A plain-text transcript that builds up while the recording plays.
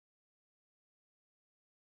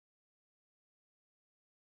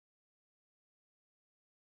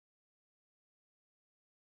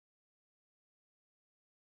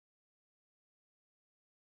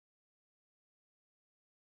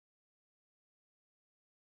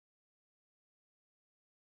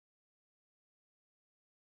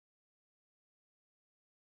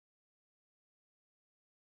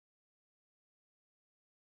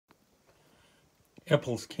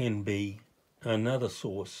Apples can be another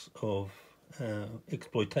source of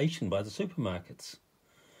exploitation by the supermarkets.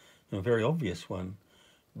 A very obvious one,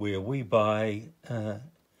 where we buy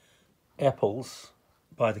apples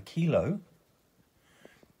by the kilo,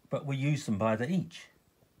 but we use them by the each.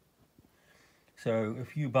 So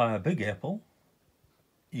if you buy a big apple,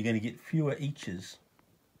 you're going to get fewer eaches.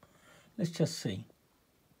 Let's just see.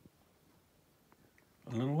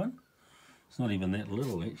 A little one. It's not even that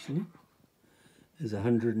little actually. There's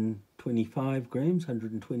 125 grams,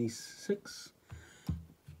 126.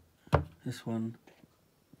 This one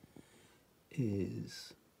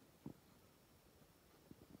is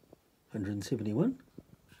 171.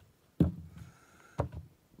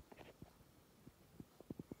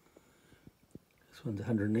 This one's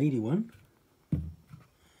 181. And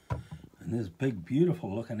this big,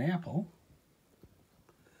 beautiful looking apple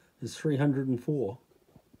is 304.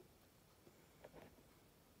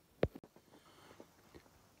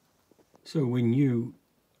 So when you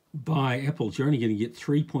buy apples, you're only going to get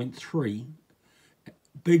 3.3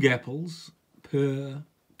 big apples per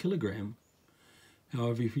kilogram.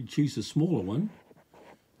 However, if you choose a smaller one,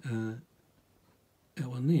 that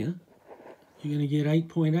one there, you're going to get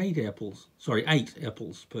 8.8 apples. Sorry, 8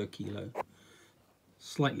 apples per kilo.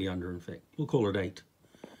 Slightly under, in fact. We'll call it 8.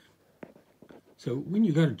 So when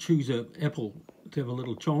you go to choose an apple to have a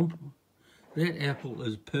little chomp, that apple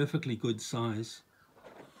is perfectly good size.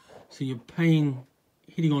 So you're paying,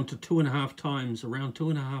 heading on to 2.5 times, around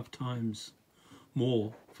 2.5 times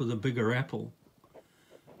more for the bigger apple,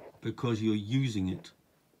 because you're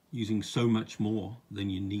using so much more than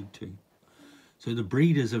you need to. So the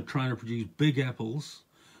breeders are trying to produce big apples.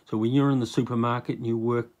 So when you're in the supermarket and you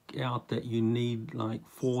work out that you need like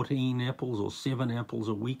 14 apples or 7 apples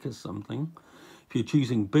a week or something, if you're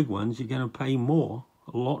choosing big ones, you're going to pay more,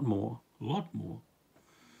 a lot more.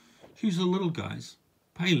 Choose the little guys.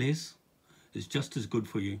 Pay less. It's just as good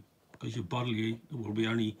for you, because your body will be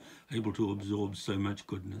only able to absorb so much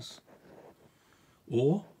goodness.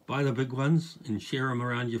 Or buy the big ones and share them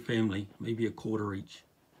around your family, maybe a quarter each.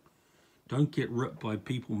 Don't get ripped by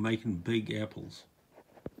people making big apples.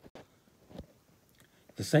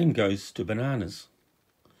 The same goes to bananas.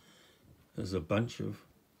 There's a bunch of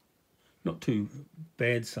not too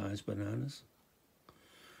bad sized bananas,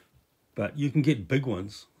 but you can get big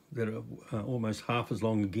ones that are almost half as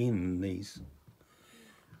long again than these.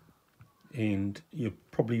 And you're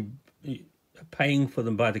probably paying for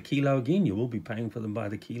them by the kilo again. You will be paying for them by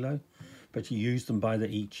the kilo, but you use them by the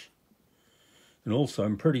each. And also,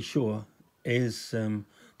 I'm pretty sure as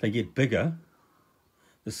they get bigger,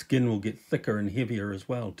 the skin will get thicker and heavier as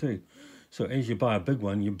well too. So as you buy a big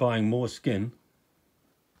one, you're buying more skin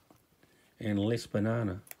and less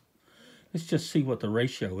banana. Let's just see what the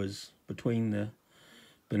ratio is between the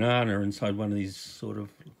banana inside one of these sort of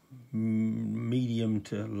medium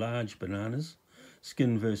to large bananas,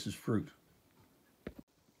 skin versus fruit.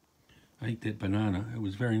 I ate that banana. It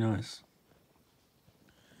was very nice.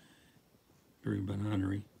 Very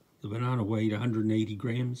banana-y. The banana weighed 180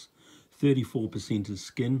 grams, 34% is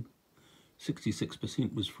skin,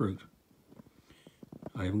 66% was fruit.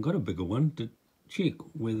 I haven't got a bigger one to check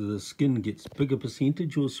whether the skin gets bigger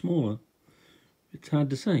percentage or smaller. It's hard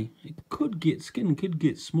to say. Skin could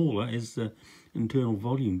get smaller as the internal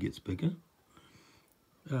volume gets bigger.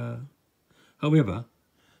 However,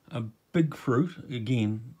 a big fruit,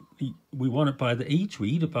 again, we want it by the each, we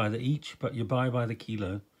eat it by the each, but you buy by the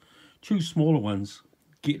kilo. Choose smaller ones,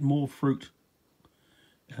 get more fruit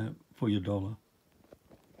for your dollar.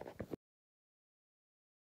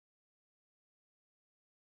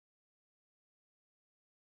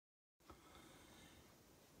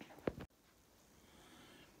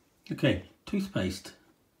 Okay, toothpaste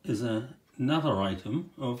is another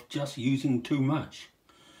item of just using too much,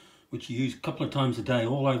 which you use a couple of times a day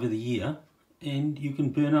all over the year, and you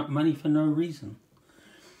can burn up money for no reason.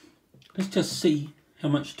 Let's just see how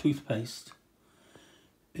much toothpaste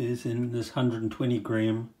is in this 120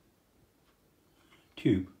 gram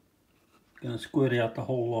tube. I'm going to squirt out the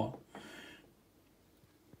whole lot.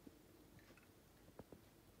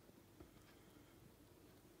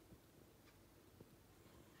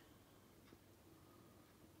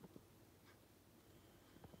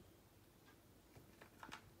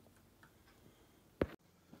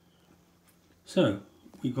 So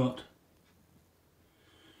we got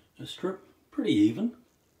a strip, pretty even,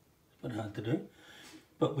 but hard to do.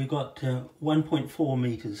 But we got 1.4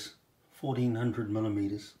 meters, 1400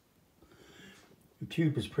 millimeters. The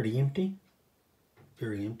tube is pretty empty,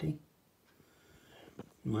 very empty.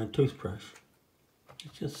 My toothbrush,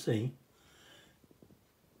 let's just see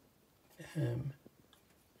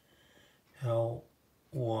how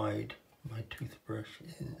wide my toothbrush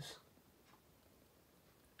is.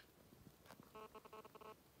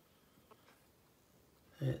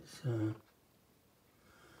 It's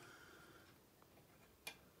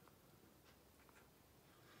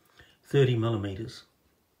 30 millimeters.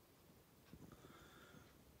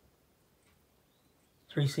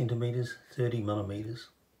 3 centimeters, 30 millimeters.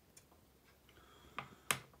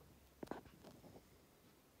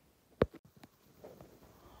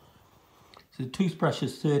 So the toothbrush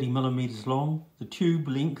is 30 millimeters long. The tube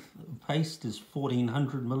length of paste is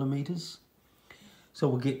 1400 millimeters. So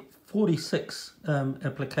we'll get 46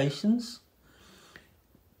 applications.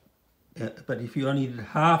 But if you only did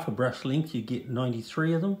half a brush length, you get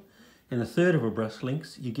 93 of them. And a third of a brush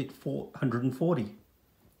length, you get 440.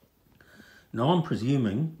 Now I'm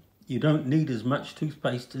presuming you don't need as much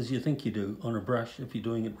toothpaste as you think you do on a brush if you're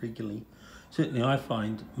doing it regularly. Certainly I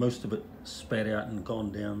find most of it spat out and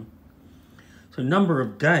gone down. So number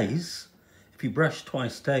of days, if you brush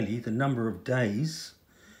twice daily, the number of days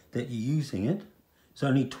that you're using it is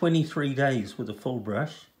only 23 days with a full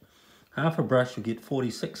brush. Half a brush you'll get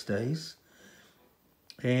 46 days.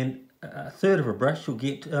 And a third of a brush you'll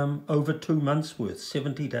get over 2 months worth,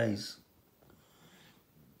 70 days.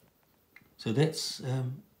 So that's a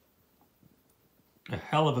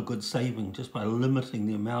hell of a good saving just by limiting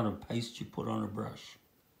the amount of paste you put on a brush.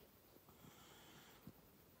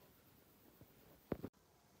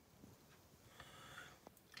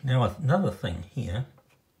 Now another thing here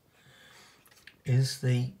is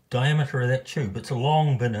the diameter of that tube. It's a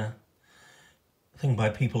long been a thing by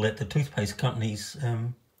people at the toothpaste companies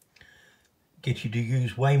get you to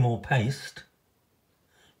use way more paste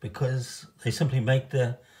because they simply make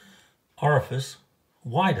the orifice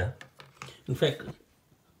wider. In fact,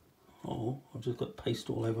 I've just got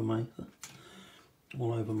paste all over my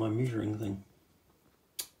measuring thing.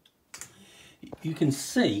 You can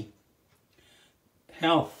see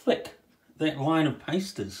how thick that line of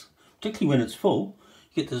paste is, particularly when it's full.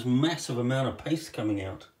 You get this massive amount of paste coming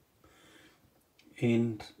out,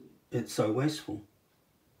 and it's so wasteful.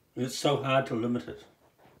 It's so hard to limit it.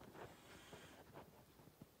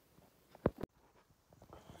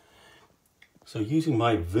 So using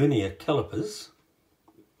my vernier calipers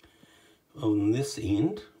on this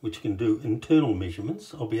end, which can do internal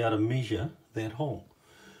measurements, I'll be able to measure that hole.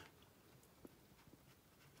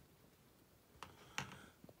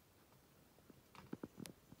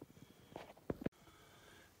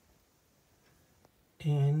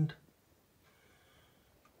 And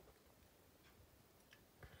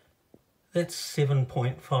that's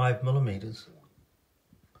 7.5 millimeters.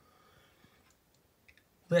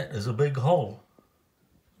 That is a big hole,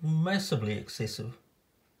 massively excessive.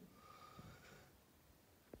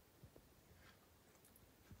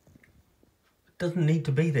 It doesn't need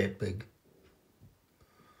to be that big.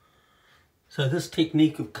 So this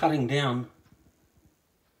technique of cutting down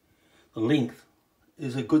the length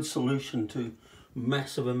is a good solution to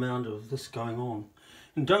massive amount of this going on.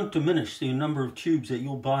 And don't diminish the number of tubes that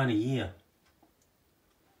you'll buy in a year.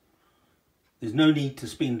 There's no need to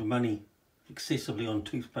spend money excessively on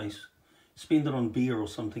toothpaste. Spend it on beer or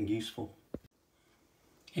something useful.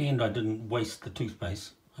 And I didn't waste the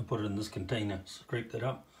toothpaste. I put it in this container, scraped it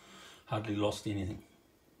up, hardly lost anything.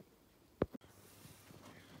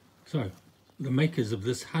 So, the makers of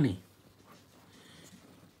this honey,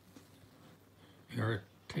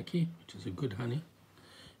 Arataki, which is a good honey,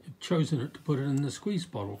 have chosen it to put it in the squeeze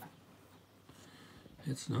bottle.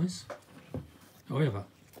 That's nice. However,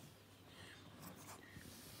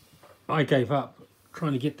 I gave up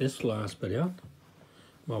trying to get this last bit out.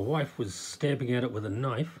 My wife was stabbing at it with a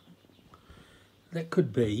knife. That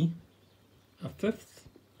could be a fifth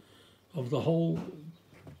of the whole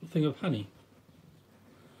thing of honey.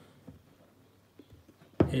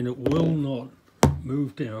 And it will not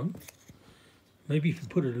move down. Maybe if you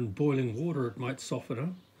put it in boiling water it might soften up.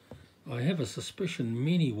 I have a suspicion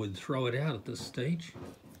many would throw it out at this stage.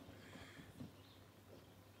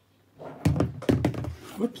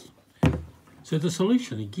 Whoops. So the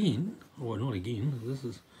solution again, or not again,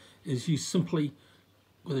 is you simply,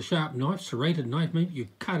 with a sharp knife, serrated knife maybe, you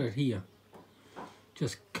cut it here.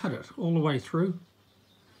 Just cut it all the way through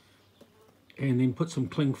and then put some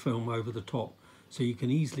cling film over the top so you can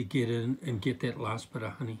easily get in and get that last bit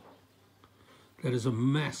of honey. That is a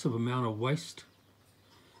massive amount of waste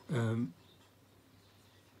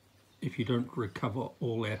if you don't recover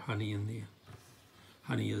all that honey in there.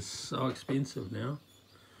 Honey is so expensive now.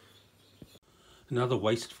 Another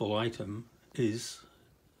wasteful item is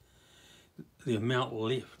the amount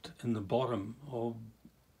left in the bottom of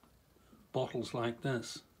bottles like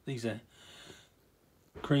this. These are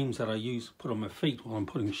creams that I use, put on my feet while I'm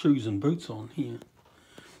putting shoes and boots on here.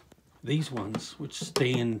 These ones, which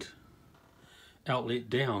stand outlet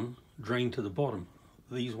down, drain to the bottom.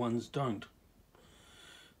 These ones don't.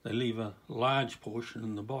 They leave a large portion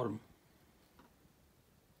in the bottom.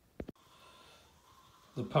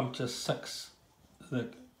 The pump just sucks the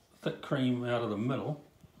thick cream out of the middle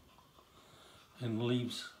and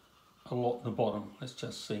leaves a lot in the bottom. Let's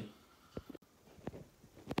just see.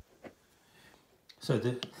 So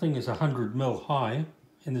the thing is 100 mil high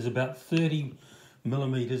and there's about 30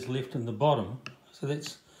 millimeters left in the bottom. So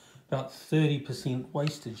that's about 30%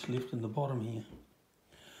 wastage left in the bottom here.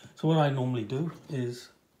 So what I normally do is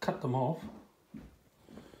cut them off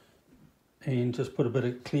and just put a bit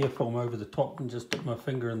of clear film over the top and just dip my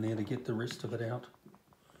finger in there to get the rest of it out.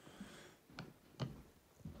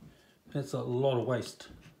 That's a lot of waste.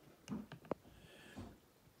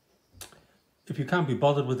 If you can't be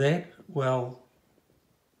bothered with that, well,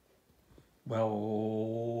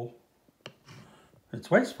 it's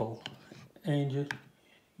wasteful, and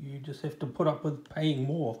you just have to put up with paying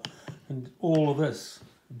more, and all of this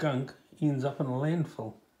gunk ends up in a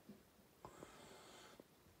landfill.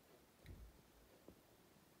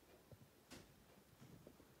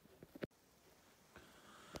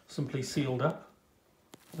 Simply sealed up,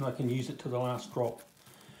 and I can use it to the last drop.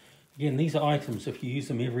 Again, these are items, if you use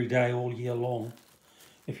them every day all year long,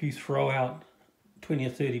 if you throw out 20 or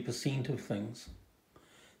 30% of things,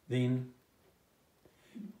 then,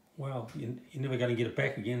 well, you're never going to get it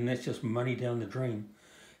back again, and that's just money down the drain.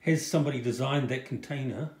 Has somebody designed that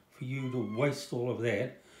container for you to waste all of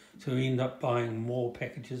that to end up buying more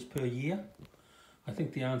packages per year? I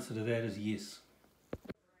think the answer to that is yes.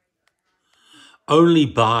 Only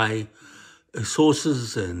buy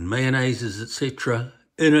sauces and mayonnaises, etc.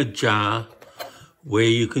 in a jar where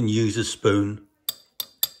you can use a spoon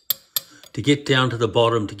to get down to the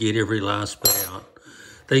bottom to get every last bit out.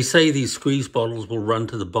 They say these squeeze bottles will run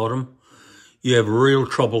to the bottom. You have real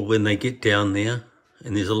trouble when they get down there,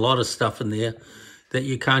 and there's a lot of stuff in there that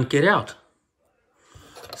you can't get out.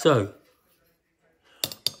 So,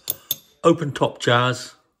 open top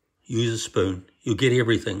jars, use a spoon. You'll get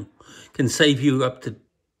everything. Can save you up to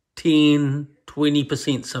 10,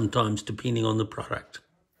 20% sometimes, depending on the product.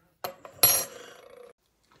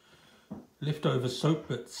 Leftover soap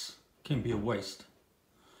bits can be a waste.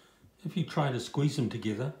 If you try to squeeze them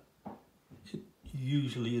together, it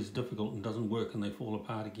usually is difficult and doesn't work and they fall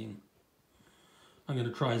apart again. I'm going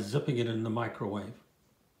to try zipping it in the microwave.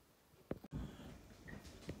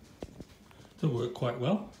 It'll work quite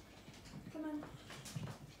well. Come on.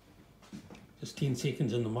 Just 10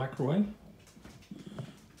 seconds in the microwave.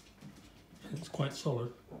 And it's quite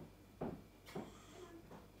solid.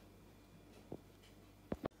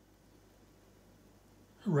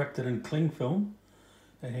 Wrapped it in cling film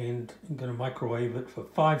and I'm going to microwave it for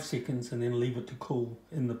 5 seconds and then leave it to cool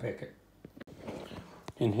in the packet.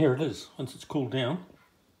 And here it is, once it's cooled down.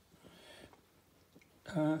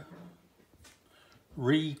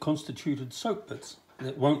 Reconstituted soap bits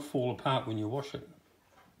that won't fall apart when you wash it.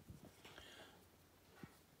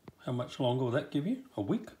 How much longer will that give you? A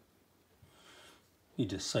week? You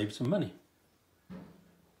just save some money.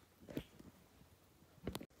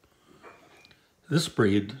 This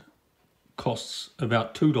bread costs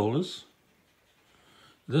about $2.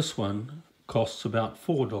 This one costs about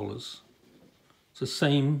 $4. It's the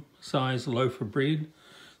same size loaf of bread.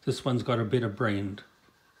 This one's got a better brand.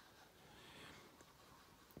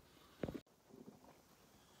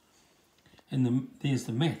 And there's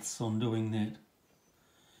the maths on doing that.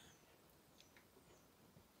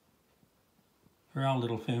 For our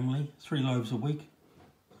little family, 3 loaves a week.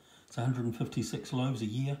 It's 156 loaves a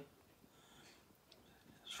year.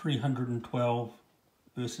 312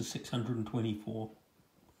 versus 624.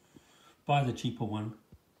 Buy the cheaper one.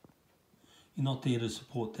 You're not there to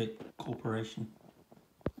support that corporation.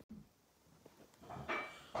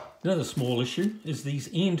 Another small issue is these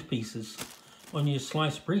end pieces on your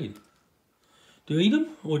sliced bread. Do you eat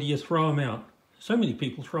them or do you throw them out? So many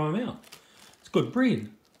people throw them out. It's good bread.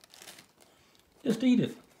 Just eat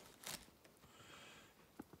it.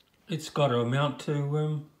 It's got to amount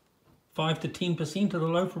to 5 to 10% of the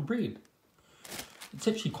loaf of bread. It's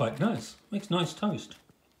actually quite nice. Makes nice toast.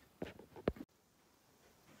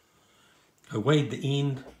 I weighed the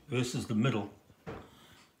end versus the middle.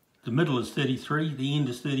 The middle is 33, the end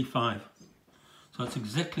is 35. So it's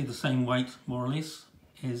exactly the same weight, more or less,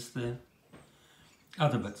 as the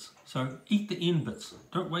other bits. So eat the end bits,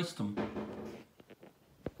 don't waste them.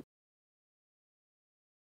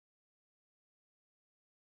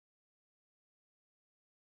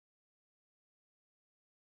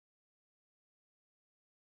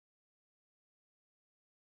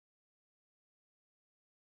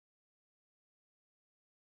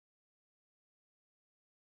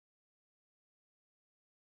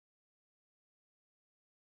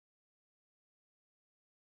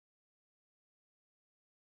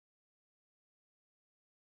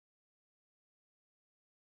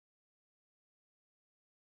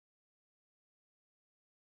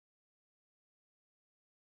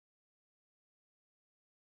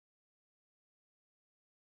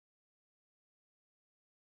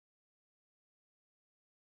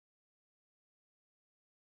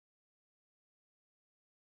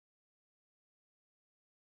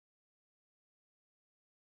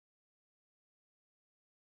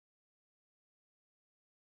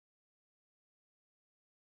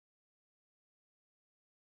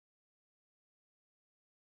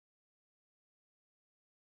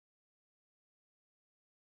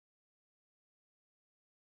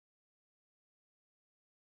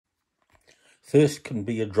 Thirst can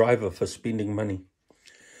be a driver for spending money.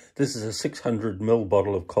 This is a 600ml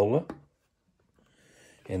bottle of cola,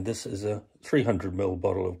 and this is a 300ml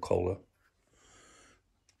bottle of cola.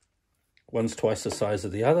 One's twice the size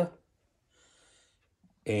of the other,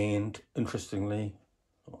 and interestingly,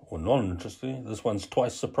 or non-interestingly, this one's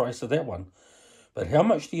twice the price of that one. But how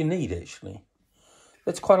much do you need, actually?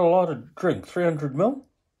 That's quite a lot of drink, 300ml.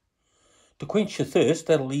 To quench your thirst,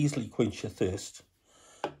 that'll easily quench your thirst.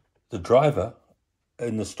 The driver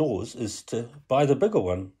in the stores is to buy the bigger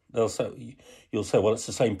one. You'll say, well, it's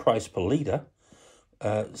the same price per litre,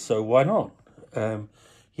 so why not?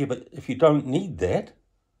 Yeah, but if you don't need that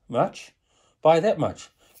much, buy that much.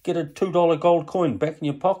 Get a $2 gold coin back in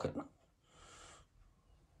your pocket.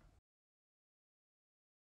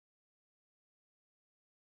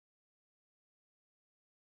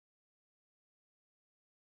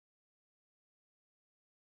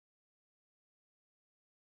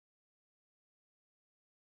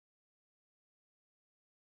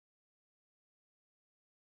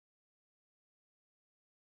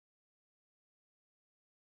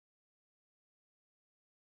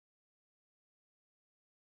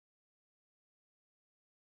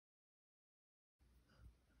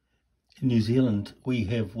 In New Zealand, we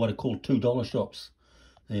have what are called $2 shops.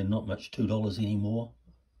 They're not much $2 anymore,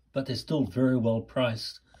 but they're still very well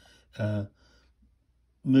priced.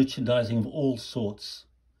 Merchandising of all sorts.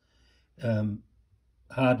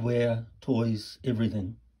 Hardware, toys,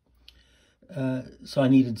 everything. So I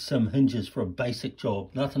needed some hinges for a basic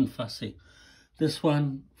job, nothing fussy. This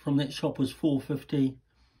one from that shop was $4.50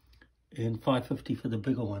 and $5.50 for the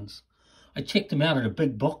bigger ones. I checked them out at a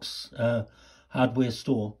big box hardware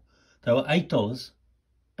store. They were $8,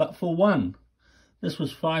 but for one. This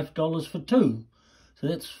was $5 for two. So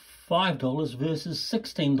that's $5 versus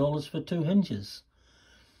 $16 for two hinges.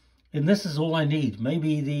 And this is all I need.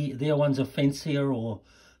 Maybe their ones are fancier or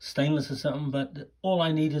stainless or something, but all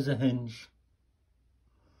I need is a hinge.